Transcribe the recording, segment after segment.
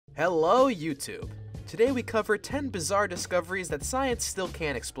Hello, YouTube! Today we cover 10 bizarre discoveries that science still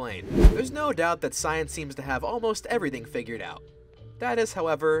can't explain. There's no doubt that science seems to have almost everything figured out. That is,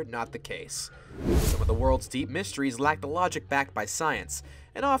 however, not the case. Some of the world's deep mysteries lack the logic backed by science,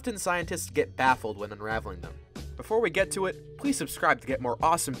 and often scientists get baffled when unraveling them. Before we get to it, please subscribe to get more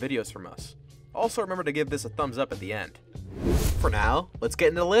awesome videos from us. Also remember to give this a thumbs up at the end. For now, let's get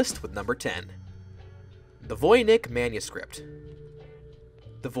into the list with number 10. The Voynich Manuscript.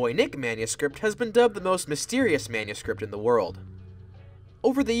 The Voynich manuscript has been dubbed the most mysterious manuscript in the world.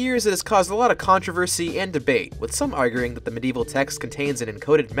 Over the years, it has caused a lot of controversy and debate, with some arguing that the medieval text contains an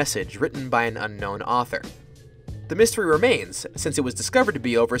encoded message written by an unknown author. The mystery remains, since it was discovered to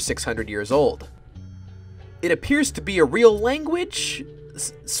be over 600 years old. It appears to be a real language?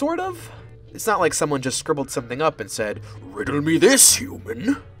 Sort of? It's not like someone just scribbled something up and said, "Riddle me this,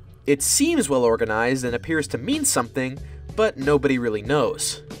 human." It seems well organized and appears to mean something, but nobody really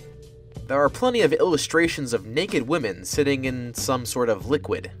knows. There are plenty of illustrations of naked women sitting in some sort of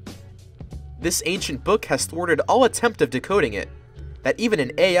liquid. This ancient book has thwarted all attempt of decoding it, that even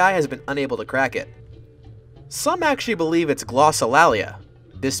an AI has been unable to crack it. Some actually believe it's glossolalia.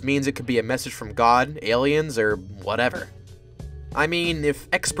 This means it could be a message from God, aliens, or whatever. I mean, if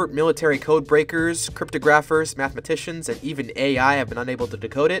expert military code breakers, cryptographers, mathematicians, and even AI have been unable to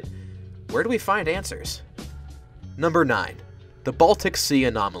decode it, where do we find answers? Number 9. The Baltic Sea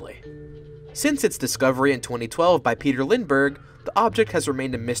Anomaly. Since its discovery in 2012 by Peter Lindbergh, the object has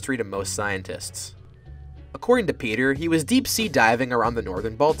remained a mystery to most scientists. According to Peter, he was deep-sea diving around the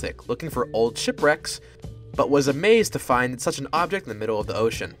northern Baltic, looking for old shipwrecks, but was amazed to find such an object in the middle of the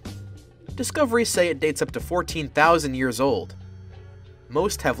ocean. Discoveries say it dates up to 14,000 years old.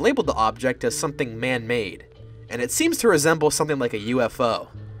 Most have labeled the object as something man-made, and it seems to resemble something like a UFO.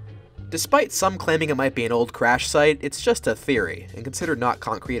 Despite some claiming it might be an old crash site, it's just a theory, and considered not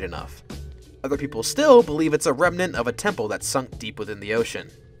concrete enough. Other people still believe it's a remnant of a temple that sunk deep within the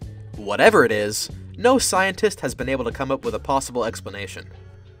ocean. Whatever it is, no scientist has been able to come up with a possible explanation.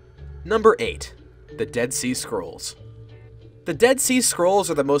 Number 8. The Dead Sea Scrolls. The Dead Sea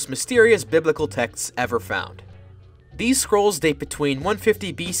Scrolls are the most mysterious biblical texts ever found. These scrolls date between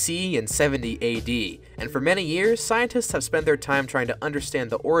 150 BC and 70 AD, and for many years, scientists have spent their time trying to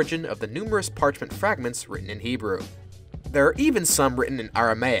understand the origin of the numerous parchment fragments written in Hebrew. There are even some written in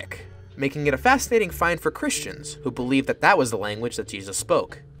Aramaic, making it a fascinating find for Christians who believe that that was the language that Jesus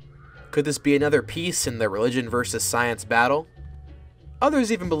spoke. Could this be another piece in the religion versus science battle?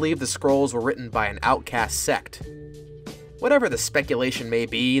 Others even believe the scrolls were written by an outcast sect. Whatever the speculation may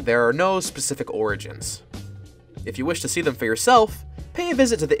be, there are no specific origins. If you wish to see them for yourself, pay a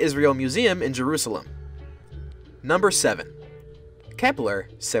visit to the Israel Museum in Jerusalem. Number 7. Kepler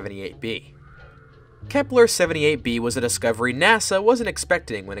 78b. Kepler 78b was a discovery NASA wasn't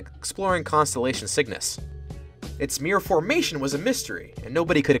expecting when exploring constellation Cygnus. Its mere formation was a mystery, and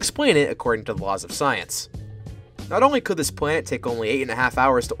nobody could explain it according to the laws of science. Not only could this planet take only 8.5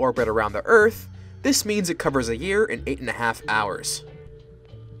 hours to orbit around the Earth, this means it covers a year in 8.5 hours.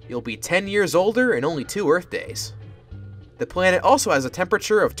 You'll be 10 years older and only 2 Earth days. The planet also has a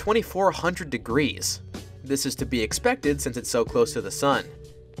temperature of 2,400 degrees. This is to be expected since it's so close to the Sun.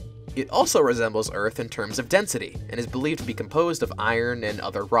 It also resembles Earth in terms of density, and is believed to be composed of iron and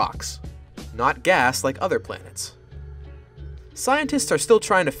other rocks, not gas like other planets. Scientists are still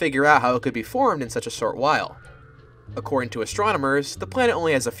trying to figure out how it could be formed in such a short while. According to astronomers, the planet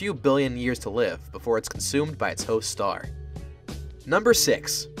only has a few billion years to live before it's consumed by its host star. Number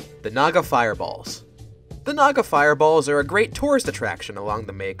 6. The Naga Fireballs. The Naga Fireballs are a great tourist attraction along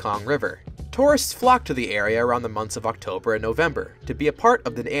the Mekong River. Tourists flock to the area around the months of October and November to be a part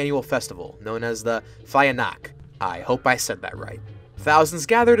of the annual festival known as the Phayanac. I hope I said that right. Thousands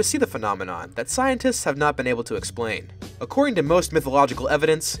gather to see the phenomenon that scientists have not been able to explain. According to most mythological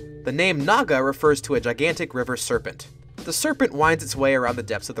evidence, the name Naga refers to a gigantic river serpent. The serpent winds its way around the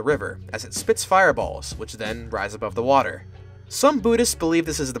depths of the river as it spits fireballs, which then rise above the water. Some Buddhists believe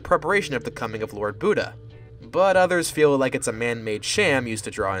this is the preparation of the coming of Lord Buddha, but others feel like it's a man-made sham used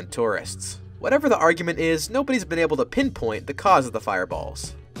to draw in tourists. Whatever the argument is, nobody's been able to pinpoint the cause of the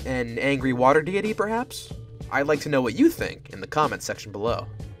fireballs. An angry water deity, perhaps? I'd like to know what you think in the comments section below.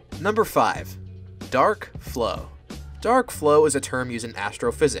 Number 5. Dark Flow. Dark flow is a term used in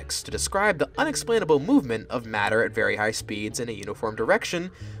astrophysics to describe the unexplainable movement of matter at very high speeds in a uniform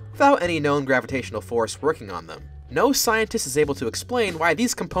direction without any known gravitational force working on them. No scientist is able to explain why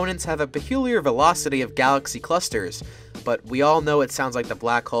these components have a peculiar velocity of galaxy clusters, but we all know it sounds like the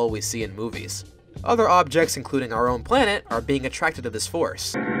black hole we see in movies. Other objects, including our own planet, are being attracted to this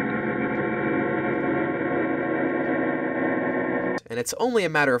force. and it's only a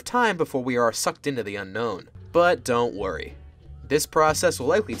matter of time before we are sucked into the unknown. But don't worry. This process will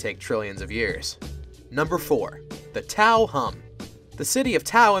likely take trillions of years. Number 4. The Tao Hum. The city of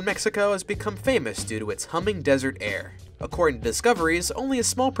Tao in Mexico has become famous due to its humming desert air. According to discoveries, only a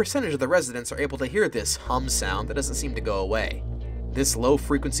small percentage of the residents are able to hear this hum sound that doesn't seem to go away. This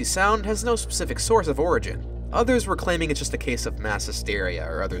low-frequency sound has no specific source of origin. Others were claiming it's just a case of mass hysteria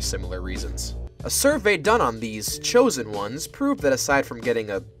or other similar reasons. A survey done on these chosen ones proved that aside from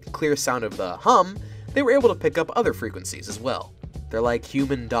getting a clear sound of the hum, they were able to pick up other frequencies as well. They're like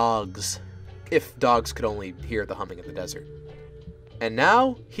human dogs, if dogs could only hear the humming of the desert. And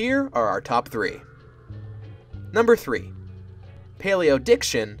now, here are our top 3. Number 3.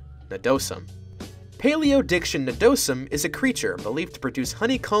 Paleodiction nodosum. Paleodiction nodosum is a creature believed to produce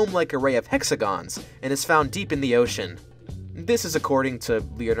honeycomb-like array of hexagons and is found deep in the ocean. This is according to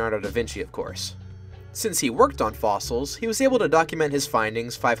Leonardo da Vinci, of course. Since he worked on fossils, he was able to document his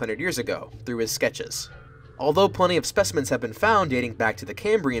findings 500 years ago through his sketches. Although plenty of specimens have been found dating back to the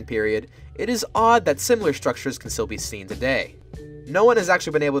Cambrian period, it is odd that similar structures can still be seen today. No one has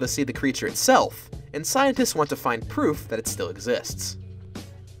actually been able to see the creature itself, and scientists want to find proof that it still exists.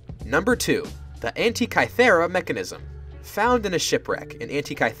 Number 2. The Antikythera mechanism. Found in a shipwreck in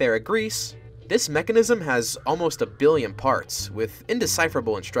Antikythera, Greece, this mechanism has almost 1 billion parts, with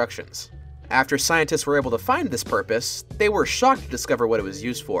indecipherable instructions. After scientists were able to find this purpose, they were shocked to discover what it was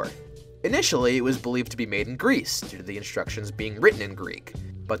used for. Initially, it was believed to be made in Greece, due to the instructions being written in Greek,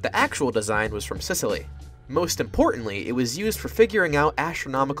 but the actual design was from Sicily. Most importantly, it was used for figuring out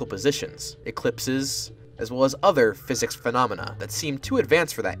astronomical positions, eclipses, as well as other physics phenomena that seemed too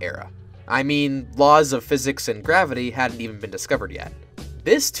advanced for that era. I mean, laws of physics and gravity hadn't even been discovered yet.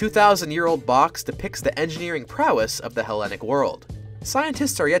 This 2,000-year-old box depicts the engineering prowess of the Hellenic world.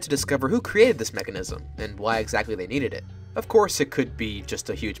 Scientists are yet to discover who created this mechanism, and why exactly they needed it. Of course, it could be just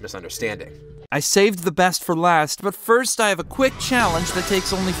a huge misunderstanding. I saved the best for last, but first I have a quick challenge that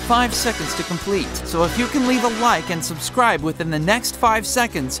takes only 5 seconds to complete. So if you can leave a like and subscribe within the next 5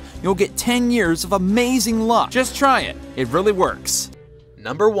 seconds, you'll get 10 years of amazing luck. Just try it. It really works.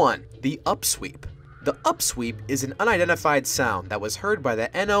 Number 1. The upsweep. The upsweep is an unidentified sound that was heard by the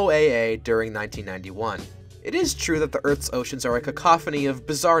NOAA during 1991. It is true that the Earth's oceans are a cacophony of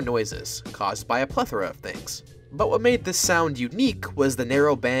bizarre noises, caused by a plethora of things. But what made this sound unique was the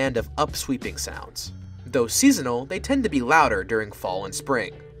narrow band of upsweeping sounds. Though seasonal, they tend to be louder during fall and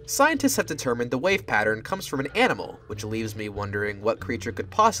spring. Scientists have determined the wave pattern comes from an animal, which leaves me wondering what creature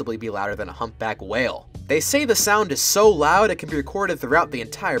could possibly be louder than a humpback whale. They say the sound is so loud it can be recorded throughout the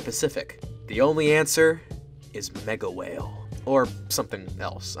entire Pacific. The only answer is mega whale, or something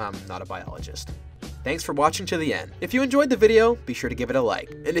else. I'm not a biologist. Thanks for watching to the end. If you enjoyed the video, be sure to give it a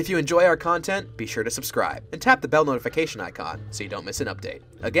like. And if you enjoy our content, be sure to subscribe and tap the bell notification icon so you don't miss an update.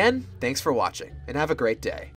 Again, thanks for watching, and have a great day.